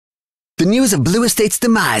The news of Blue Estate's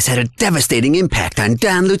demise had a devastating impact on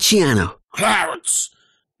Don Luciano. Clarence,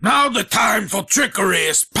 now the time for trickery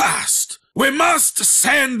is past. We must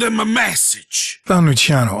send them a message. Don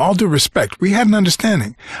Luciano, all due respect, we had an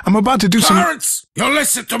understanding. I'm about to do Clarence, you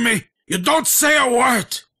listen to me. You don't say a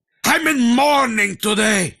word. I'm in mourning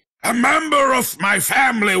today. A member of my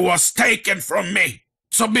family was taken from me.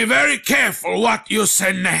 So be very careful what you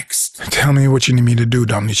say next. Tell me what you need me to do,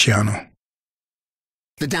 Don Luciano.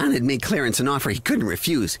 The Don had made Clarence an offer he couldn't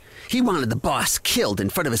refuse. He wanted the boss killed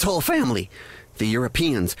in front of his whole family. The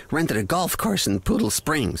Europeans rented a golf course in Poodle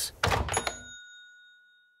Springs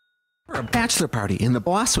for a bachelor party, and the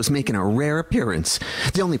boss was making a rare appearance.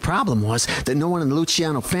 The only problem was that no one in the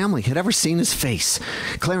Luciano family had ever seen his face.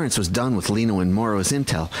 Clarence was done with Lino and Moro's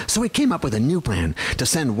intel, so he came up with a new plan to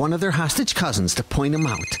send one of their hostage cousins to point him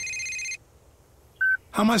out.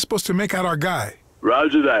 How am I supposed to make out our guy?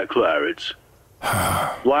 Roger that, Clarence.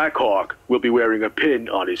 Blackhawk will be wearing a pin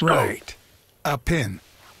on his coat. Right. A pin.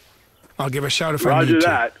 I'll give a shout if I need Roger to.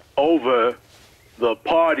 that. Over the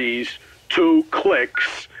party's 2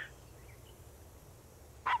 clicks.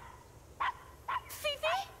 Fifi,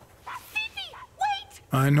 wait!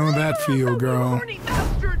 I know that feel, girl.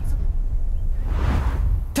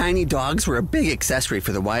 Tiny dogs were a big accessory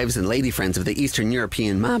for the wives and lady friends of the Eastern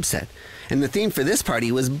European mob set. And the theme for this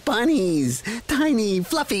party was bunnies. Tiny,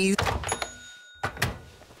 fluffy.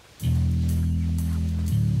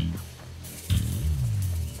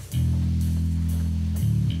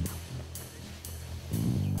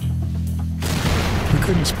 We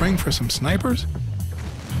couldn't spring for some snipers?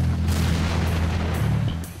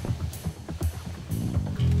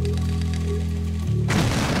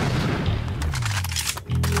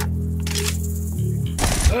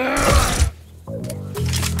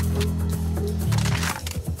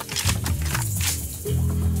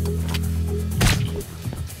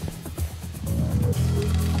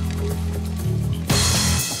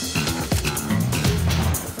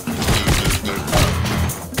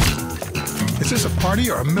 Is this a party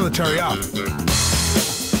or a military op? Look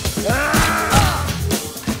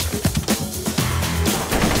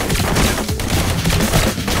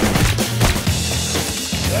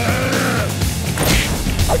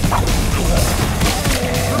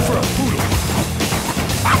for a poodle.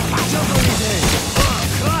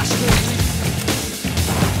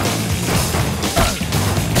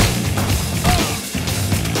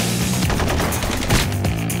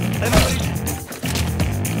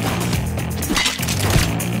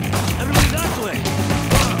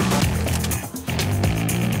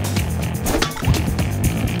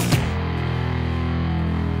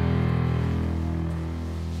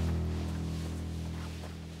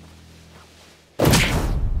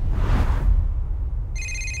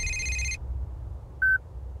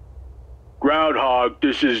 Groundhog,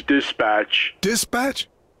 this is Dispatch. Dispatch?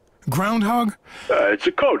 Groundhog? It's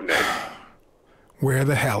a code name. Where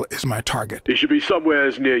the hell is my target? He should be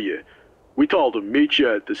somewhere near you. We told him meet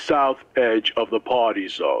you at the south edge of the party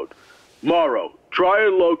zone. Morrow, try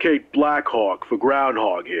and locate Blackhawk for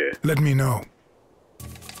Groundhog here. Let me know.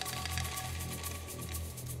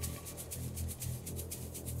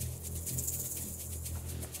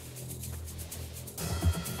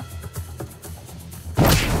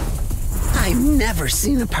 I've never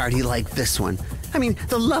seen a party like this one. I mean,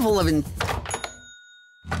 the level of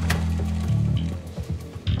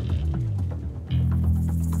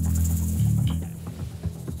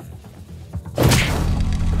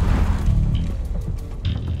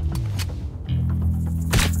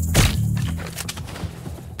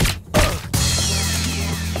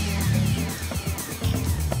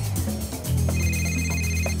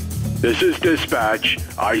This is Dispatch.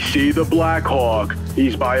 I see the Blackhawk.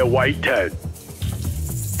 He's by a white tent.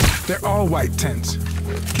 They're all white tents.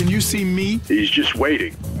 Can you see me? He's just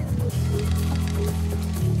waiting.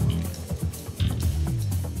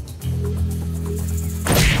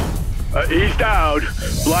 He's down.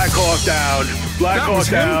 Blackhawk down. Blackhawk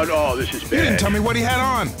down. Oh, this is bad. You didn't tell me what he had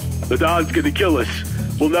on. The Don's gonna kill us.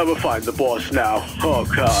 We'll never find the boss now. Oh,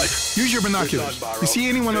 God. Use your binoculars. You see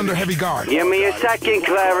anyone under heavy guard? Give me a second,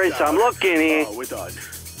 Clarence. I'm looking here. Oh, we're done.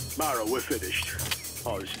 Mara, we're finished.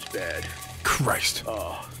 Oh, this is bad. Christ.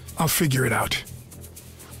 Oh. I'll figure it out.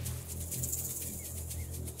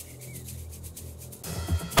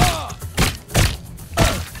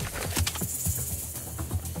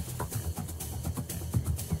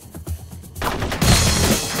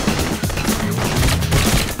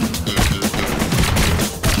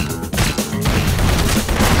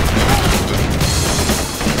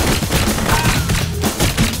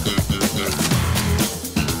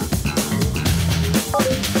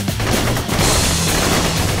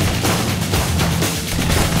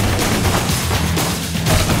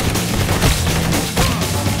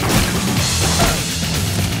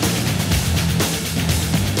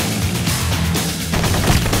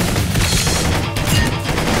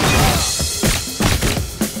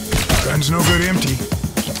 Door's no good empty.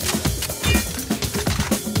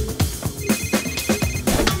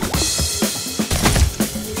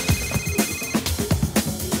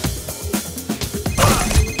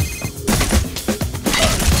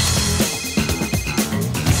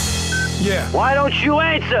 Yeah. Why don't you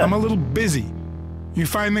answer? I'm a little busy. You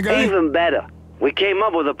find the guy? Even better. We came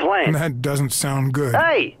up with a plan. That doesn't sound good.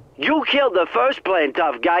 Hey, you killed the first plan,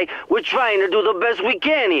 tough guy. We're trying to do the best we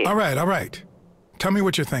can here. All right. Tell me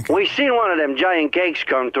what you're thinking. We seen one of them giant cakes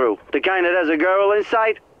come through. The kind that has a girl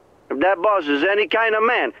inside. If that boss is any kind of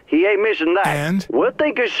man, he ain't missing that. And? We'll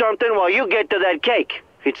think of something while you get to that cake.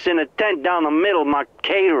 It's in a tent down the middle marked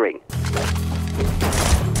catering.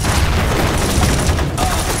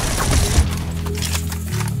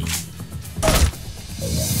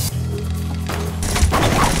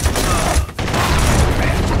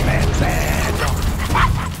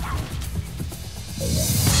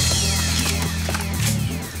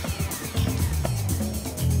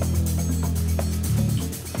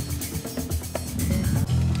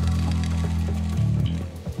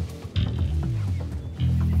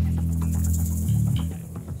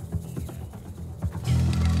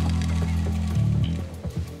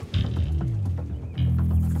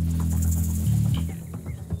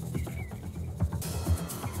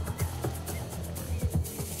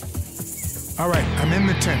 All right, I'm in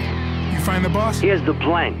the tent. You find the boss? Here's the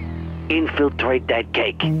plan. Infiltrate that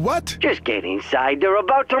cake. What? Just get inside. They're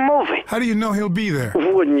about to move it. How do you know he'll be there?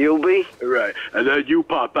 Wouldn't you be? Right, and then you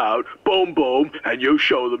pop out, boom, boom, and you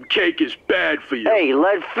show them cake is bad for you. Hey,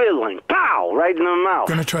 lead fiddling. Pow! Right in the mouth.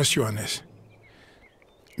 Gonna trust you on this.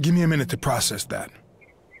 Give me a minute to process that.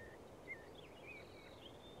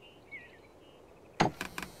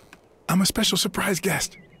 I'm a special surprise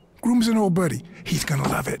guest. Groom's an old buddy. He's gonna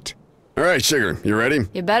love it. All right, Sugar, you ready?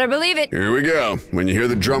 You better believe it. Here we go. When you hear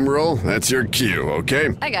the drum roll, that's your cue, okay?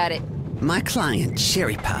 I got it. My client,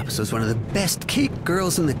 Sherry Pops, was one of the best cake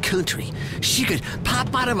girls in the country. She could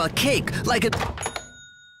pop out of a cake like a...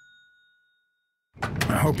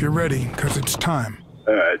 I hope you're ready, because it's time.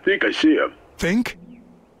 I think I see him. Think?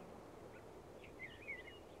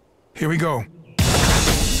 Here we go.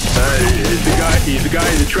 He's the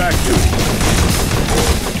guy in the tracksuit.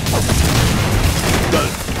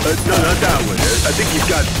 No, not that one. I think he's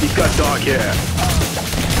got dark hair.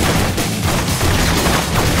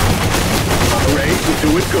 Alright, you're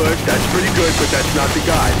doing good. That's pretty good, but that's not the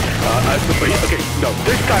guy. Okay, no,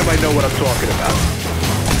 this time I know what I'm talking about.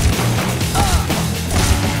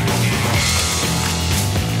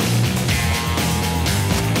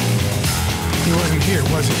 He wasn't here,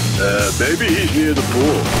 was he? Maybe he's near the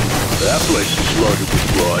pool. That place is loaded with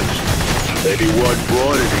broads. Maybe one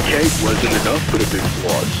broad in the cake wasn't enough for the big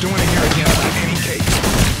broads. Don't want to hear again about any cakes.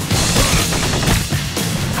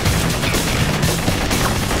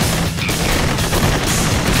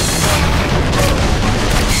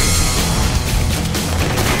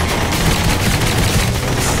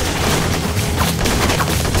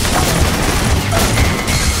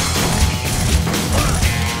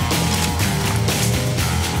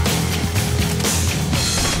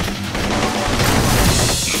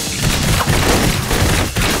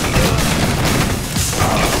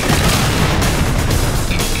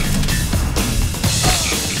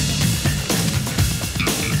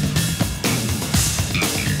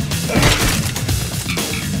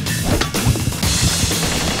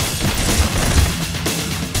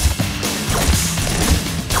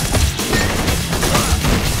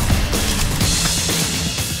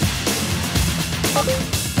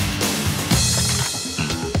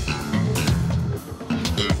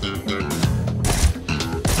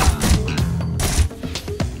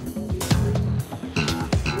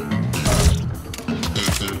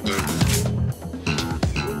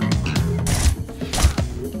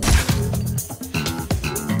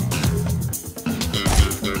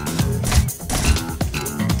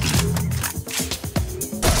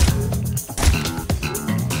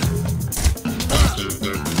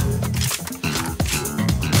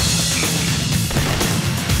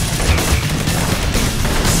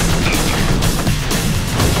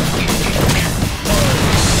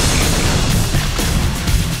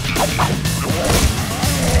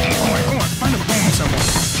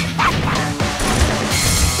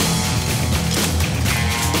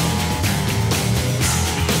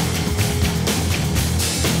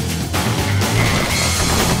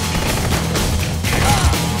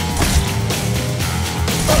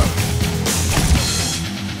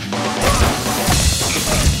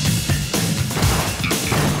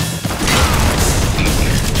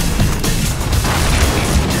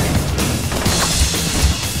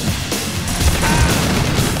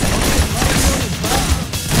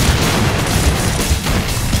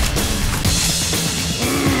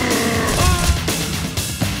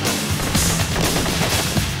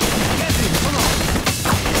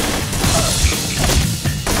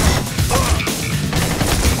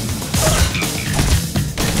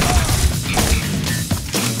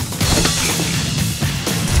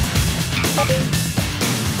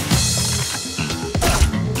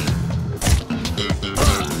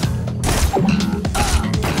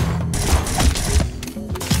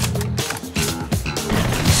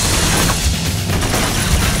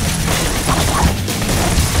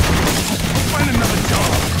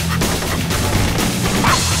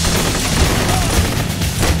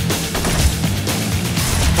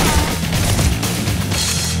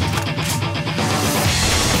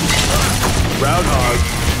 Groundhog,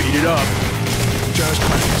 speed it up. Judge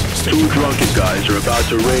Clarence, stay Two calm. drunken guys are about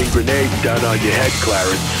to rain grenades down on your head,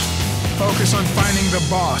 Clarence. Focus on finding the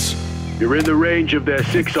boss. You're in the range of their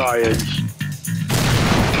 6-irons.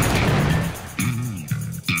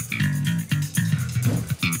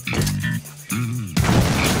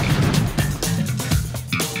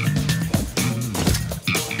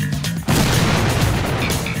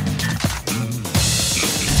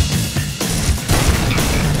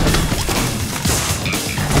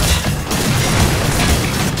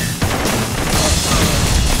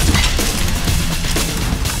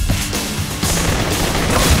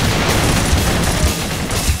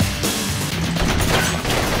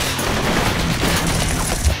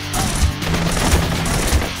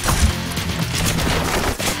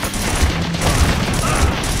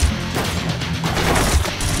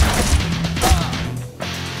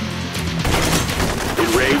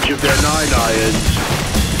 Range of their 9-irons.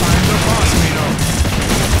 Find the boss, Lino.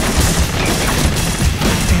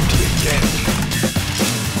 Empty again.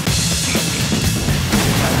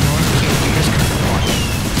 I know it was gonna be this kind of one.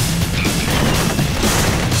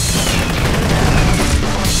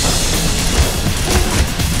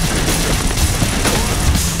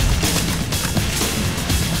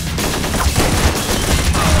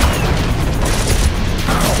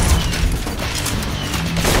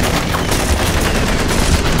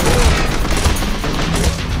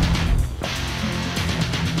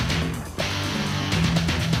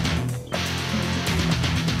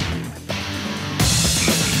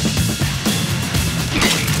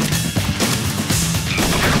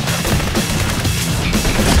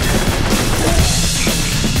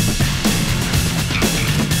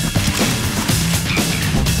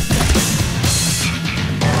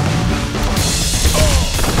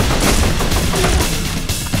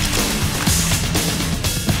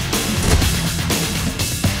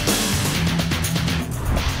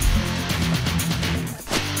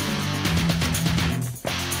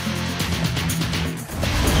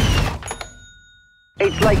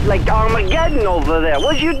 It's like Armageddon over there.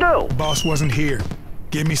 What'd you do? Boss wasn't here.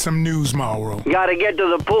 Give me some news, Mauro. Gotta get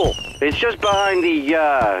to the pool. It's just behind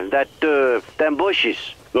the, them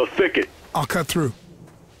bushes. The thicket. I'll cut through.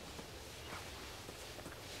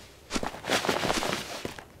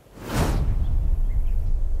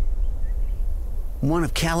 One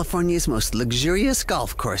of California's most luxurious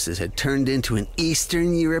golf courses had turned into an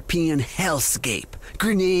Eastern European hellscape.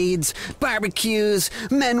 Grenades, barbecues,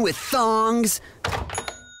 men with thongs.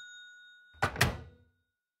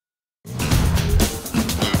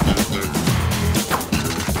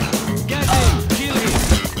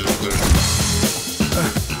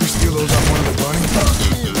 You steal those off one of the bunnies?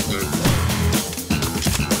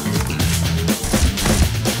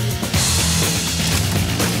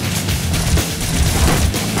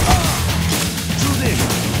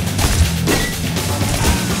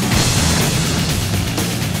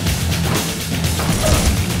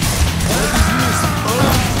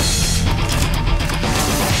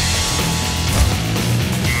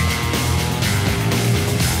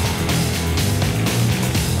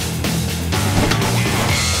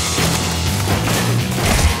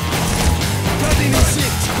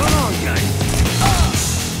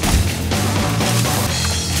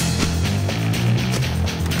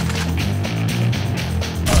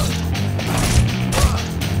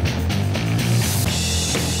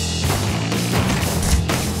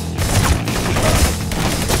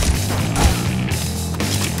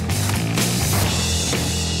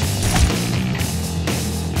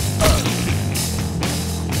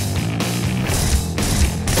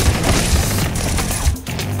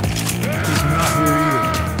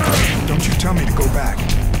 Tell me to go back.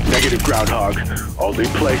 Negative, Groundhog. Only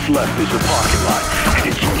place left is the parking lot, and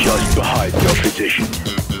it's just behind your position.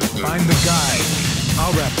 Find the guy.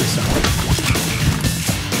 I'll wrap this up.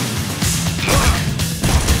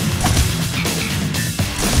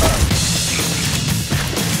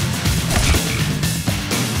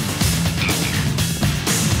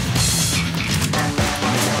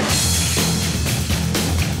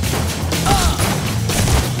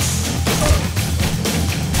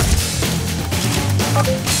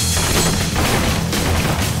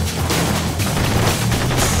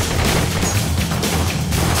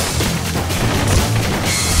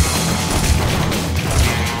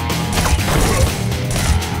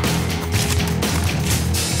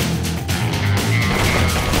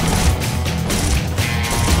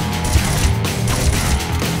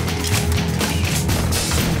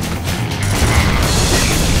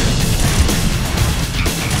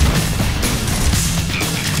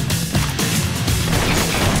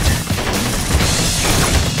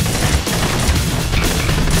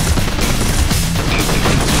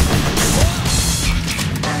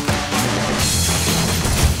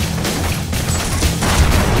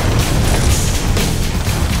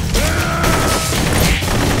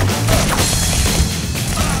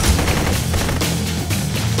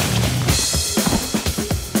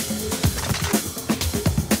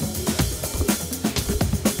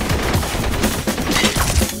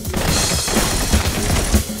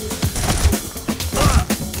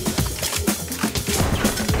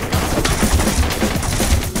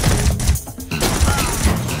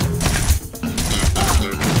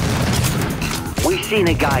 seen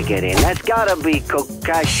a guy get in. That's gotta be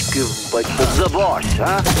Kokashku, but the boss,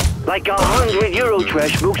 huh? Like 100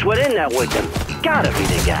 Eurotrash books within that with him. Gotta be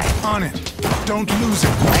the guy. On it. Don't lose it.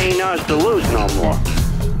 Ain't ours to lose no more.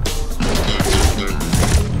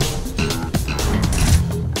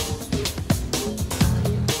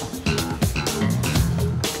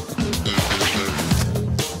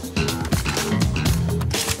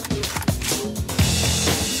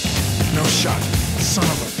 No shot. Son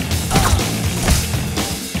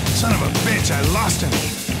of a bitch, I lost him.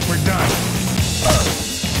 We're done.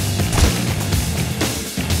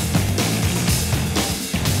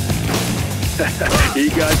 He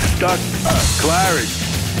got stuck. Clarence,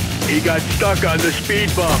 he got stuck on the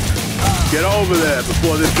speed bump. Get over there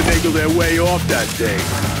before they finagle their way off that thing.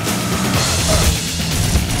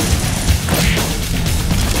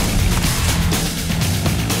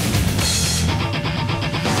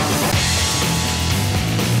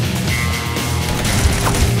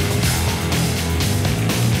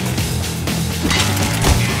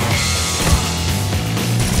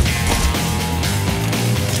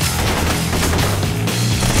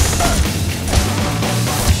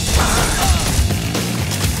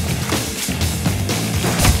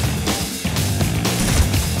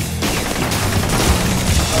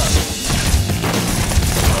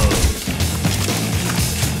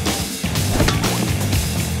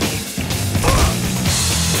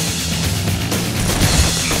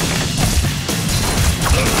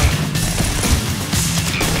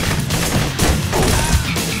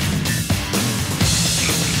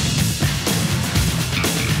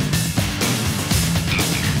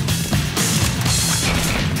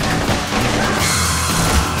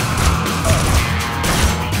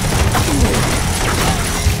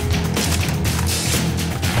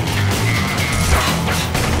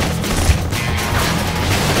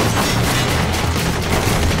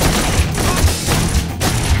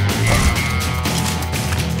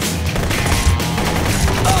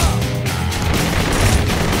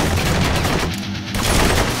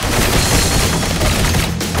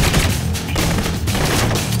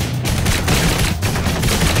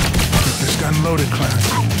 Loaded, Clarence.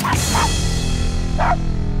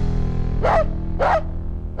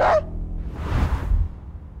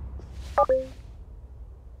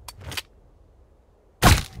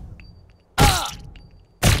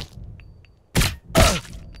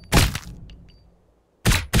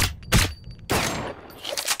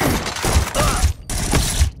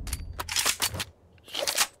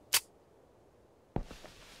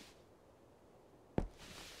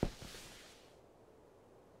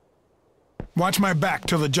 Watch my back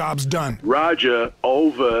till the job's done. Roger,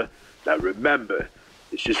 over. Now remember,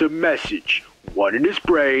 this is a message. 1 in his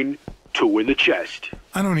brain, 2 in the chest.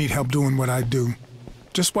 I don't need help doing what I do.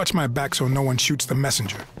 Just watch my back so no one shoots the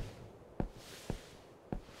messenger.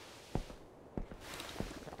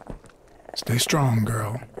 Stay strong,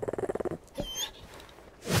 girl.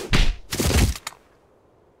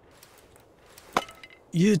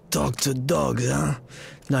 You talk to dogs, huh?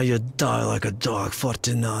 Now you die like a dog,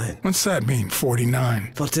 49. What's that mean,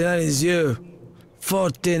 49? 49 is you.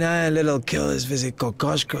 49 little killers visit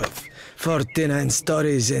Kokoshkov. 49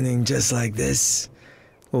 stories ending just like this.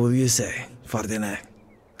 What will you say, 49?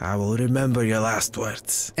 I will remember your last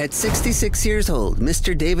words. At 66 years old,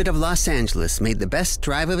 Mr. David of Los Angeles made the best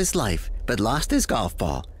drive of his life, but lost his golf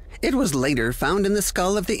ball. It was later found in the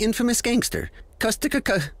skull of the infamous gangster,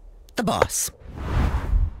 Kostikaka, the boss.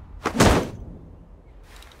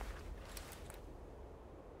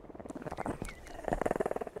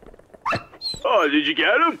 Oh, did you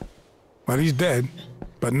get him? Well, he's dead.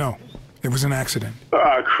 But no, it was an accident.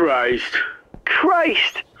 Oh, Christ.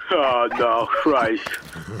 Christ! Oh, no, Christ.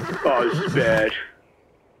 Oh, this is bad.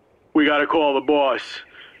 We gotta call the boss.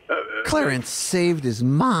 Clarence saved his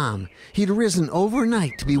mom. He'd risen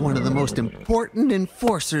overnight to be one of the most important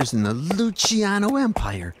enforcers in the Luciano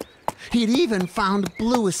Empire. He'd even found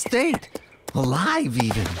Blue Estate. Alive,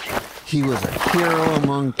 even. He was a hero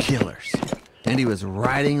among killers. And he was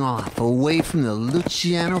riding off away from the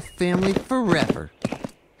Luciano family forever.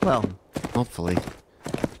 Well, hopefully.